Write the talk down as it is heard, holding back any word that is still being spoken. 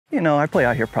You know, I play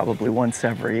out here probably once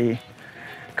every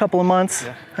couple of months,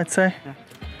 I'd say.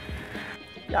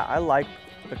 Yeah, I like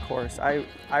the course. I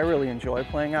really enjoy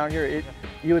playing out here.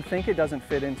 You would think it doesn't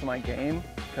fit into my game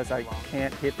because I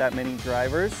can't hit that many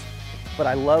drivers, but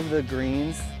I love the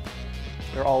greens.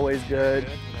 They're always good.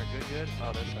 They're good?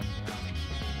 Oh, they're second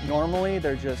round. Normally,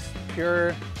 they're just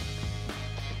pure.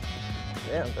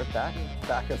 Damn, they're back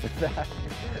as a back.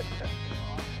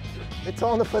 They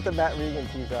told him to put the Matt Regan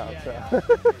tees out, so.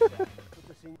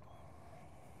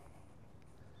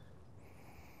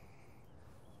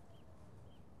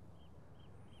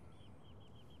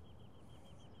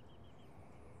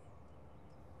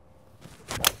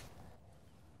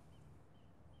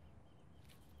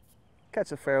 Catch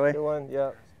the fairway. Good one,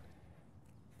 yeah.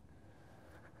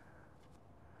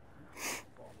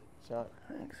 Shot.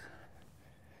 Thanks.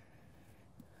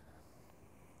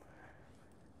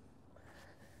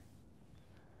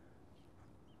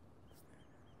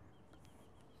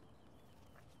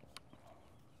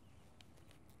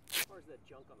 As far as that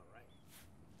junk on the right.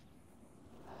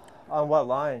 On what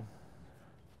line?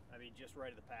 I mean, just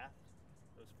right of the path.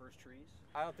 Those first trees.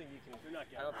 I don't think you can. You're not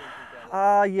I don't think you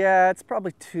can. Yeah, it's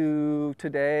probably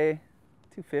today,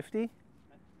 250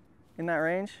 in that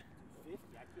range. 50?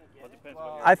 I can't get it.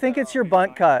 I think it's your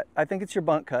bunt cut. I think it's your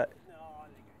bunt cut. No,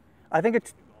 I think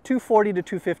it's 240 to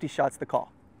 250 shots the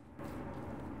call.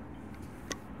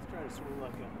 let's try to swing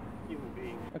like a human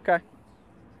being. Okay.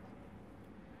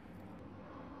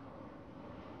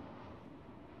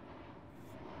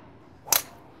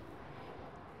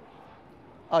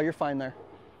 Oh, you're fine there.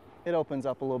 It opens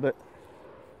up a little bit.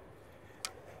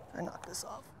 I knocked this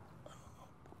off.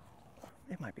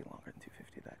 It might be longer than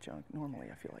 250, that junk.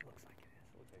 Normally, I feel like Looks like it is.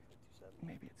 It looks like it's 270.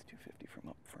 maybe it's 250 from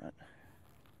up front.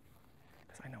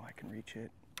 Because I know I can reach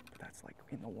it, but that's like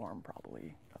in the warm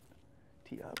probably.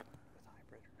 Tee up. With high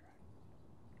pressure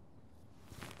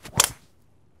drive.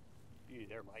 Beauty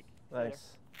there, Mike.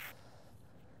 Nice.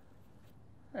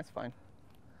 That's fine.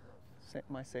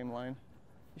 My same line.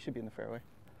 You should be in the fairway.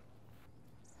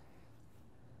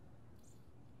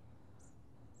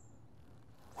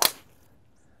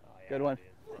 Good one.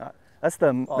 That's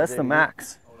the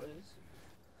max. Oh, it is?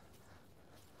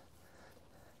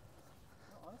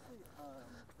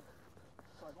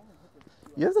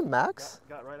 You have the max?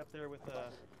 Got right up there with the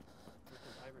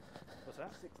hybrid. What's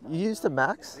that? You used the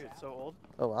max? Dude, it's so old.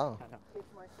 Oh, wow. I know.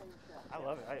 I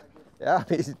love it. Yeah,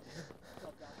 I mean,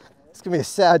 it's gonna be a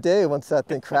sad day once that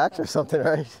thing cracks or something,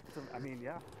 right? I mean,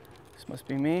 yeah. This must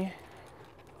be me.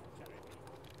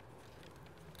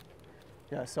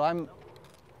 Yeah, so I'm.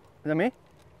 Is that me?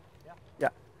 Yeah. Yeah.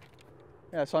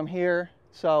 Yeah, so I'm here.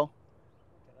 So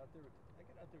I get out there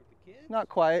with the kids. not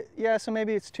quite. Yeah, so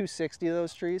maybe it's 260 of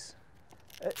those trees.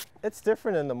 It's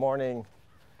different in the morning.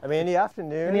 I mean, in the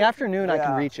afternoon. In the afternoon, I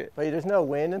can reach it. But there's no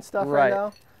wind and stuff right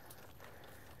now.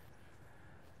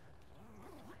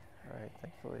 All right,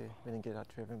 thankfully we didn't get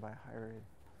outdriven by a hybrid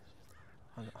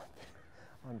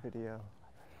on video.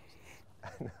 I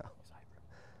know.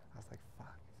 I was like, fuck.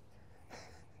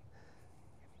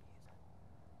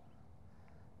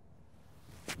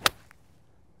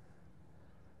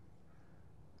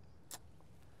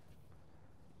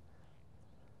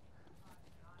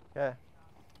 Okay.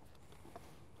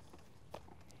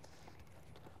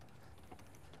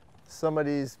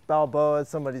 Somebody's Balboa,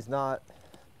 somebody's not.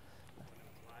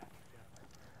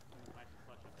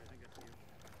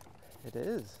 It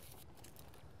is.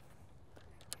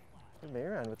 Good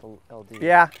Mayron with the LD.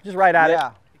 Yeah, just right at it.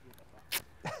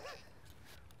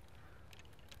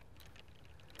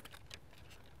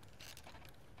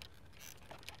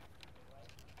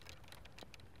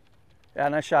 Yeah,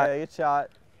 nice shot. Yeah, good shot.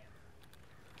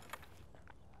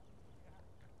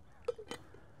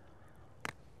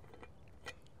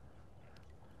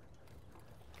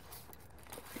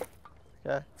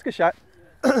 Yeah, it's a good shot.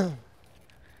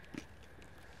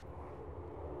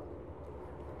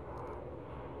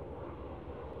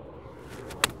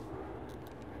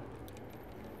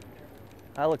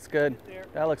 That looks good.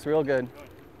 That looks real good.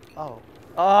 Oh.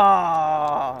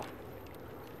 Ah!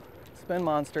 Spin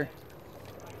monster.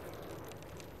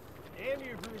 Damn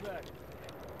you,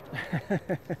 Brubeck.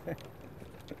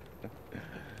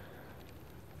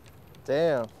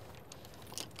 Damn.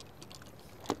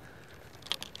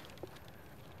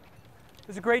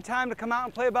 It's a great time to come out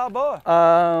and play Balboa.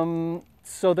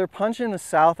 So they're punching the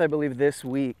South, I believe, this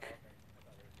week.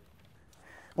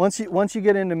 Once you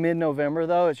get into mid-November,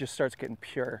 though, it just starts getting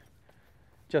pure.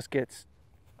 Just gets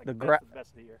Like the best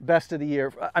of the year. best of the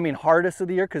year. I mean, hardest of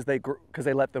the year because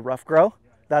they let the rough grow.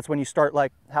 That's when you start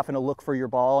like having to look for your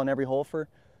ball on every hole for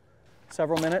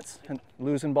several minutes and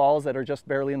losing balls that are just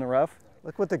barely in the rough.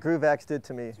 Look what the Groove X did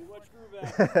to me. Too much Groove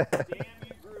X. Damn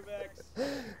you, Groove X.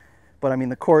 But I mean,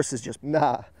 the course is just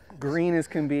Nah. green as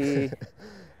can be.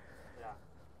 Yeah.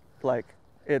 Like,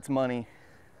 it's money.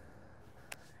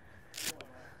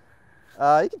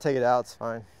 You can take it out, it's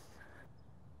fine.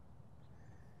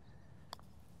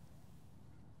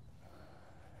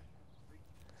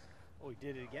 Oh, he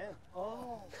did it again.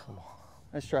 Oh. Come on.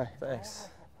 Nice try. Thanks.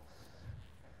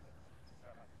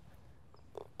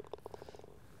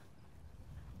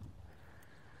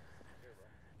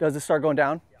 Does it start going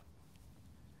down? Yeah.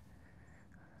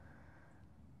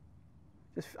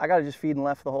 I gotta just feed and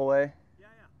left the whole way. Yeah.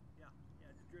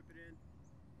 Just drip it in.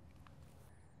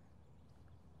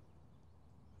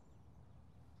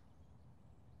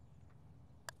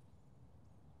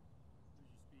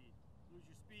 Lose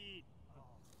your speed. Oh,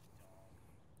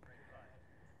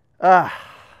 Ah,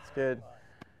 It's good.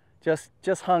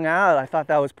 just hung out. I thought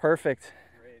that was perfect.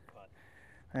 great putt.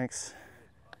 Thanks.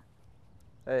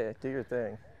 Hey, do your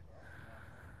thing.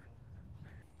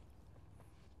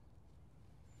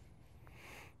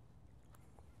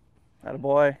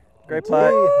 Attaboy. Great Hey,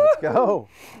 putt. let's go.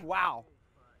 Wow.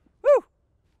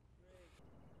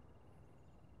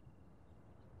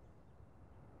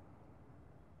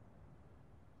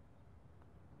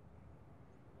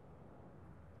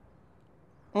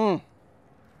 All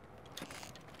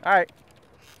right.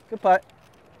 Good putt.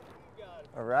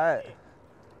 All right.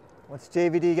 Once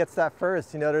JVD gets that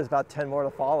first, you know there's about 10 more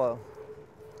to follow.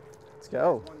 Let's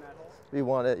go. Won that hole. We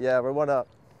won it. Yeah, we're 1 up.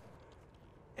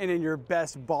 And in your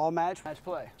best ball match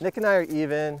play. Nick and I are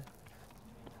even.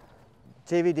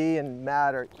 JVD and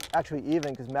Matt are actually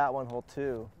even because Matt won hole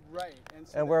 2. Right.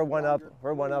 And we're 1 up.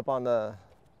 We're 1 up on the.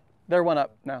 They're 1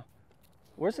 up now.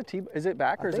 Where's the tee? Is it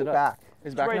back or I is think it up? back. Is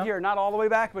It's back right now? here, not all the way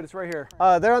back, but it's right here.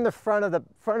 They're on the front of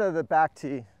the back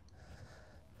tee.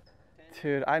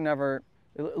 Dude,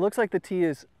 it looks like the tee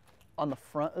is on the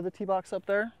front of the tee box up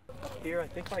there. Here, I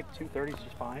think like 230 is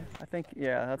just fine. I think,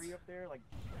 yeah, that's. 3 up there, like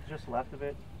just left of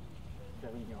it.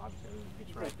 That, you know, obviously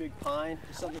it's right. Big pine.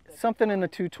 Something in the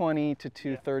 220 to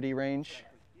 230 range.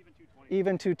 Even 220.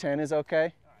 Even 210 is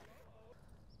okay.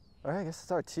 All right, I guess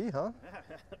it's our tee, huh? Go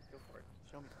for it.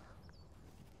 Show me.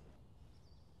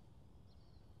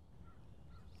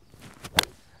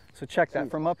 So check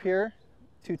that from up here,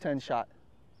 210 shot.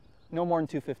 No more than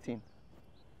 215.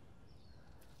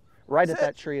 Right at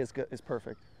that tree is good, is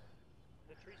perfect.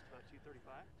 The tree's about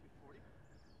 235, 240.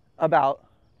 About.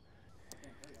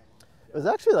 It was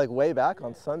actually like way back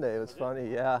on Sunday. It was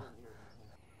funny, yeah.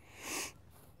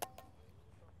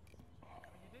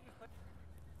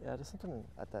 Yeah, just something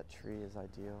at that tree is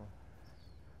ideal.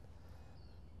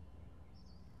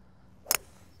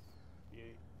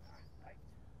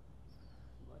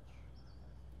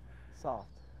 Soft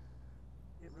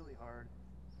Hit really hard.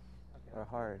 Okay. or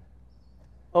hard.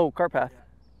 Oh, cart path.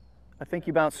 I think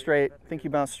you bounced straight. I think you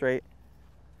bounced straight.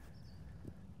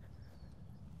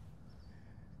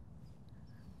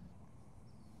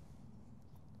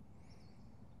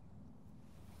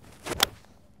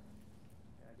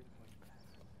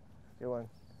 Good one.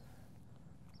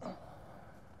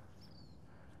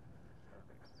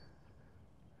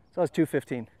 So it's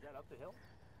 215. Is that up the hill?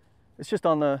 It's just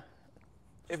on the.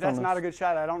 If that's not a good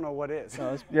shot, I don't know what is.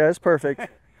 No, yeah, it's perfect.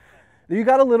 You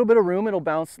got a little bit of room. It'll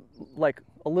bounce like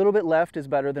a little bit left is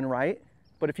better than right.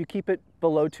 But if you keep it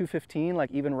below 215, like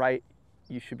even right,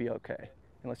 you should be okay.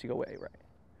 Unless you go way right.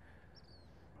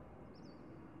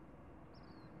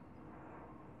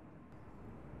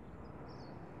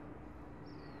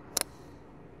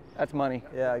 That's money.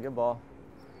 Yeah, good ball.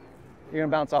 You're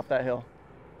gonna bounce off that hill.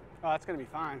 Oh, that's gonna be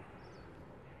fine.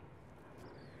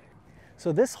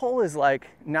 So this hole is like,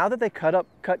 now that they cut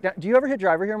down, do you ever hit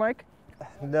driver here, Mike?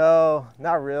 No,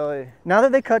 not really. Now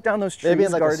that they cut down those trees Maybe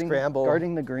in like a scramble.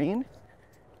 guarding the green,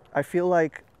 I feel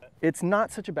like it's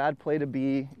not such a bad play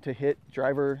to hit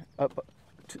driver up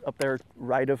there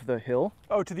right of the hill.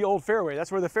 Oh, to the old fairway.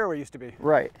 That's where the fairway used to be.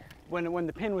 Right. When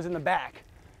the pin was in the back,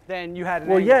 then you had an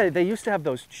Well, angle. yeah, they used to have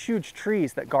those huge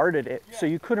trees that guarded it, so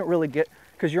you couldn't really get,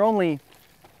 because you're only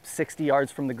 60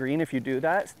 yards from the green if you do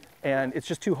that, and it's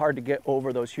just too hard to get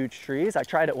over those huge trees. I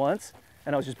tried it once,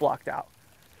 and I was just blocked out.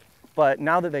 But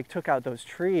now that they took out those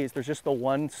trees, there's just the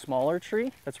one smaller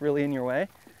tree that's really in your way,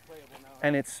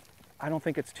 and I don't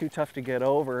think it's too tough to get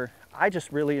over. I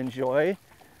just really enjoy,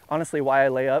 honestly, why I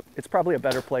lay up. It's probably a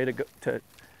better play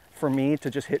for me to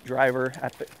just hit driver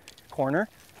at the corner,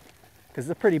 because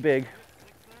it's a pretty big.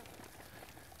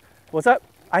 What's up?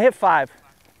 I hit 5.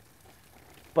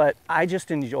 but I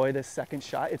just enjoy this second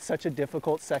shot. It's such a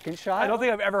difficult second shot. I don't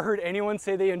think I've ever heard anyone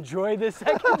say they enjoy this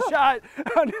second shot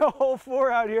on the hole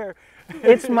 4 out here.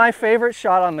 It's my favorite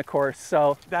shot on the course,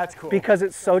 so that's cool. Because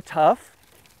it's so tough,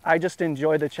 I just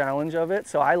enjoy the challenge of it.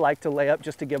 So I like to lay up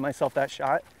just to give myself that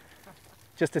shot,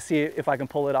 just to see if I can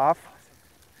pull it off.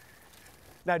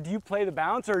 Now, do you play the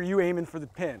bounce or are you aiming for the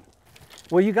pin?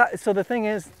 Well, so the thing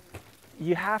is,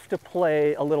 you have to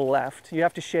play a little left. You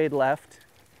have to shade left.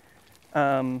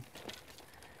 And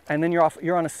then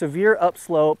you're on a severe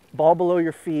upslope, ball below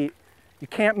your feet. You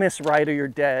can't miss right or you're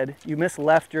dead. You miss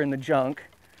left, you're in the junk.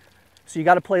 So you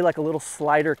got to play like a little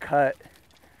slider cut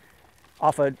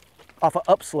off a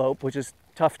upslope, which is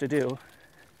tough to do.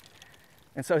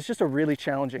 And so it's just a really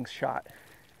challenging shot.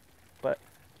 But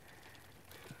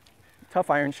tough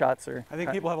iron shots are... I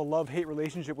think people have a love-hate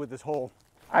relationship with this hole.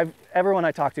 Everyone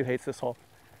I talk to hates this hole,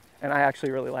 and I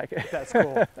actually really like it. That's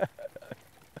cool.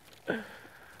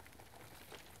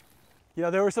 You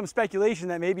know, there was some speculation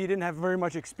that maybe you didn't have very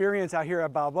much experience out here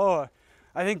at Balboa.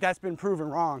 I think that's been proven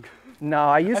wrong. No,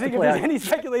 I used to play... if there's any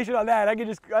speculation on that,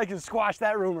 I can squash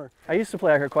that rumor. I used to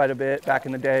play out here quite a bit back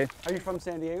in the day. Are you from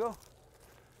San Diego?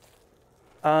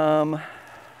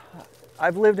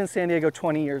 I've lived in San Diego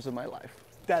 20 years of my life.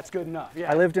 That's good enough,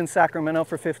 yeah. I lived in Sacramento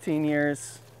for 15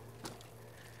 years.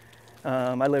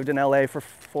 I lived in LA for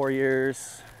 4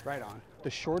 years. Right on. The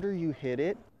shorter you hit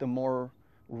it, the more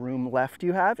room left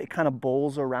you have. It kind of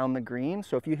bowls around the green.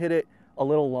 So if you hit it a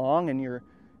little long and you're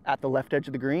at the left edge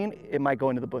of the green, it might go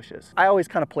into the bushes. I always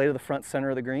kind of play to the front center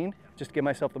of the green, just to give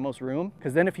myself the most room.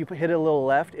 Because then if you hit it a little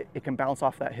left, it can bounce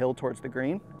off that hill towards the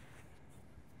green.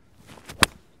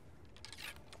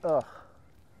 Ugh,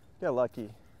 get lucky.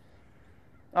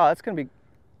 Oh, that's gonna be,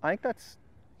 I think that's,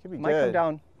 Could be might good. come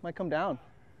down, might come down.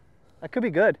 That could be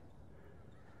good.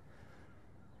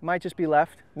 Might just be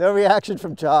left. No reaction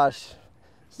from Josh.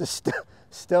 Just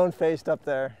stone-faced up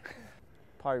there.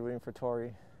 Probably waiting for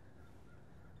Torrey.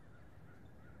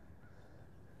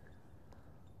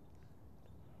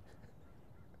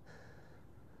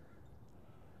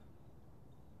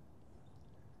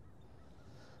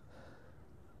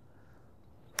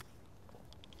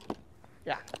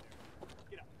 Yeah.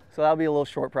 So that'll be a little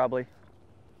short probably.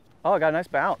 Oh, I got a nice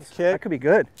bounce. Kick. That could be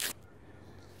good.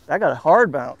 That got a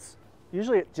hard bounce.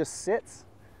 Usually it just sits.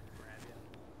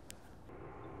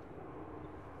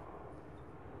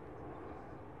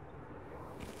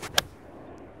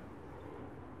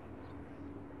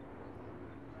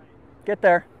 Get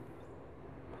there.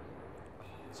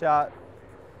 Shot.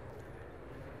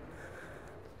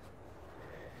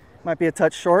 Might be a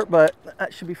touch short, but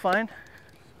that should be fine.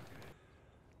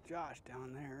 Josh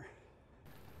down there.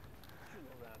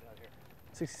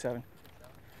 67.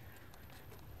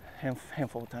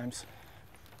 Handful of times.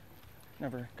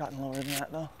 Never gotten lower than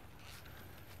that though.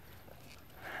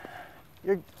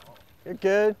 You're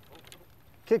good.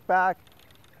 Kick back.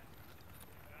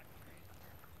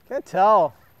 Can't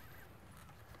tell.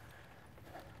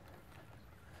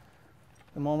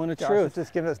 The moment of Josh truth. is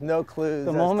just giving us no clues.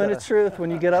 The moment of truth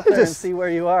when you get up there and see where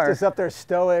you are. Just up there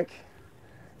stoic.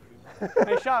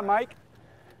 Nice shot, Mike.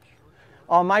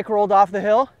 Oh, Mike rolled off the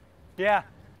hill? Yeah.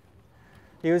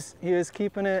 He was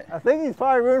keeping it. I think he's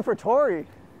probably rooting for Torrey.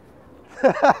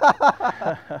 All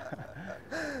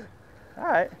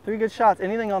right, 3 good shots.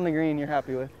 Anything on the green you're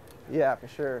happy with? Yeah, for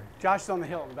sure. Josh is on the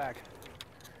hill in the back.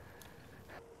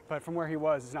 But from where he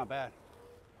was, it's not bad.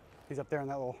 He's up there in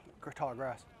that little tall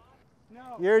grass.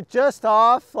 No. You're just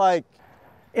off, like...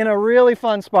 In a really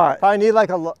fun spot. Probably need like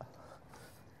a...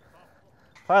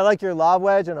 Probably like your lob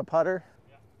wedge and a putter.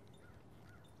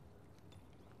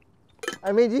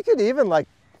 I mean, you could even like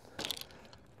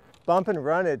bump and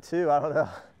run it too. I don't know.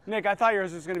 Nick, I thought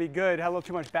yours was going to be good. Had a little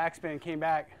too much backspin, came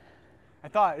back. I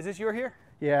thought, is this your here?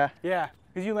 Yeah. Yeah,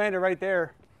 because you landed right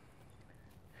there.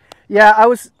 Yeah, I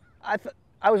was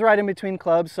right in between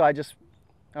clubs, so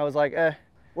I was like, eh.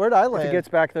 Where'd I land? If it gets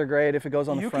back there, great. If it goes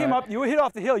on the front. You came up, you hit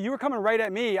off the hill. You were coming right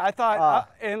at me. I thought,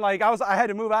 and like I had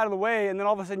to move out of the way, and then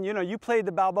all of a sudden, you know, you played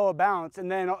the Balboa bounce,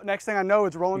 and then next thing I know,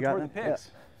 it's rolling toward the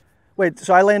pins. Yeah. Wait,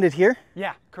 so I landed here?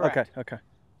 Yeah, correct. Okay.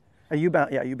 You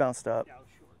bounced up.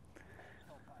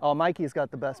 Oh, Mikey's got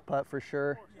the best putt for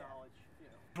sure.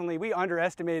 Definitely, we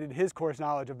underestimated his course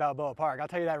knowledge of Balboa Park. I'll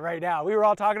tell you that right now. We were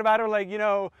all talking about it, like, you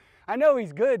know, I know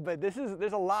he's good, but there's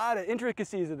a lot of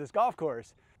intricacies of this golf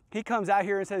course. He comes out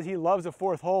here and says he loves the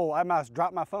 4th hole. I must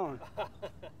drop my phone.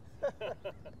 Good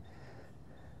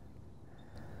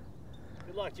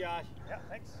luck, Josh. Yeah,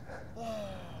 thanks.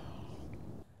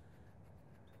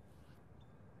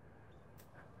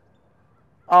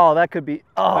 Oh, that could be.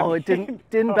 Oh, it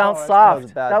didn't bounce That soft.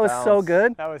 was a bad That was so bounce.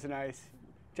 good. That was nice.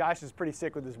 Josh is pretty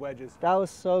sick with his wedges. That was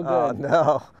so good. Oh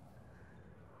no.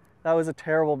 That was a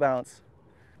terrible bounce.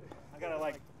 I gotta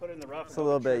like put it in the rough. It's a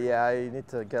little bit, yeah, you need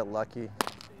to get lucky.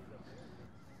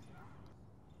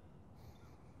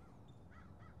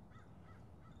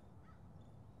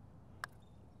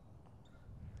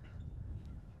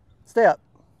 Stay up.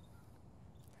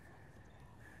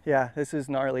 Yeah, this is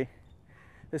gnarly.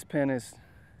 This pin is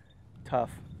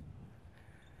tough.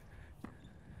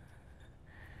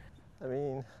 I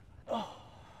mean,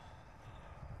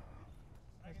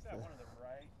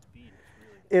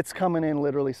 it's coming in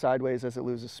literally sideways as it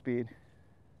loses speed.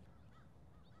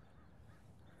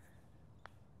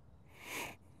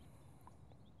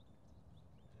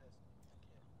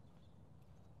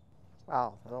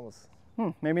 wow, that almost.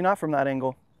 Maybe not from that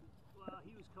angle. Well,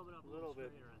 he was coming up a little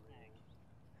bit. I think.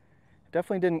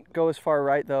 Definitely didn't go as far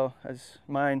right though as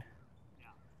mine.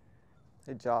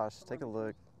 Hey Josh, take a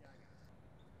look.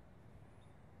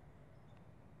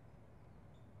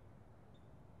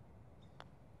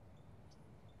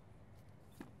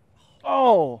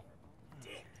 Oh!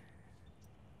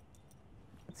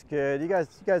 It's good. You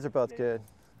guys are both good.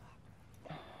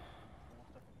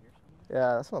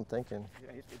 Yeah, that's what I'm thinking.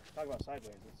 Talk about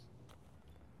sideways.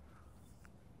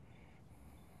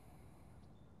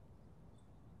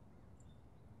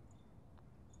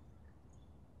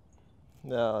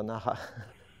 No, nah.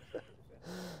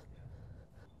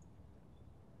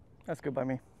 That's good by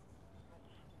me.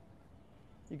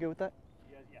 You good with that?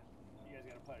 You guys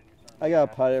got to putt it your turn. I got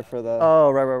to putt it for the.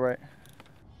 Oh, right.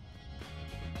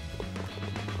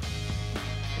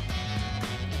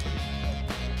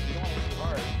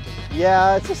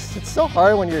 Yeah, it's so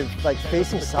hard when you're like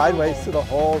facing sideways to the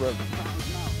hole.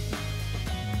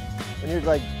 When you're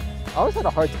like, I always had a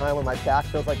hard time when my back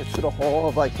feels like it's to the hole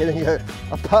of like hitting a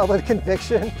putt with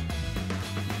conviction.